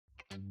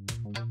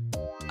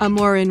A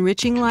more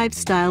enriching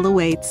lifestyle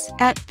awaits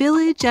at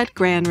Village at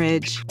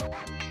Grandridge.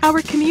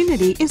 Our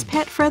community is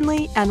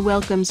pet-friendly and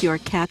welcomes your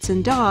cats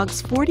and dogs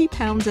 40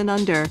 pounds and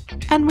under.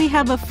 And we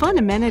have a fun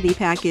amenity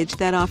package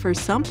that offers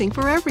something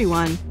for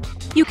everyone.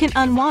 You can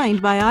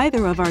unwind by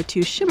either of our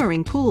 2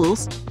 shimmering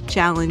pools,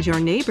 challenge your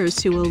neighbors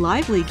to a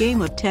lively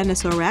game of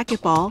tennis or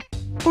racquetball,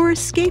 or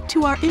escape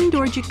to our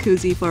indoor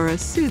jacuzzi for a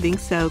soothing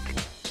soak.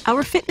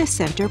 Our fitness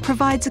center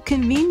provides a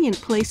convenient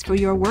place for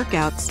your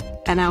workouts,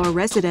 and our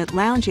resident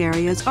lounge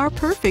areas are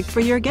perfect for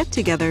your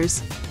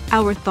get-togethers.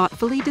 Our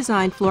thoughtfully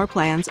designed floor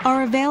plans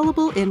are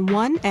available in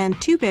 1- and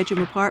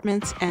 2-bedroom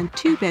apartments and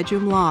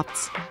 2-bedroom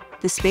lofts.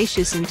 The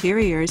spacious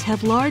interiors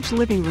have large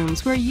living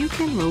rooms where you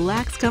can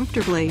relax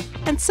comfortably,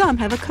 and some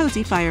have a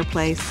cozy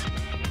fireplace.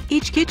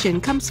 Each kitchen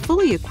comes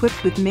fully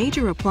equipped with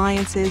major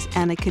appliances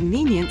and a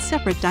convenient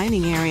separate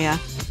dining area.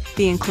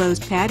 The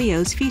enclosed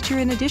patios feature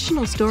an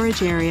additional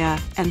storage area,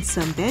 and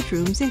some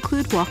bedrooms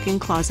include walk-in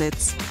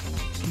closets.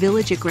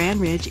 Village at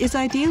Grandridge is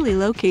ideally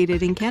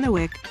located in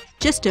Kennewick,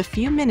 just a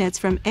few minutes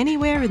from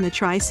anywhere in the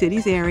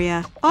Tri-Cities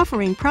area,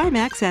 offering prime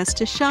access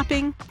to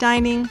shopping,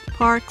 dining,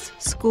 parks,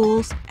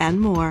 schools,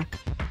 and more.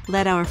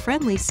 Let our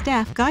friendly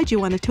staff guide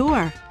you on a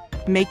tour.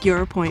 Make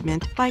your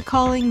appointment by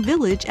calling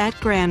Village at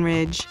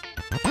Grandridge.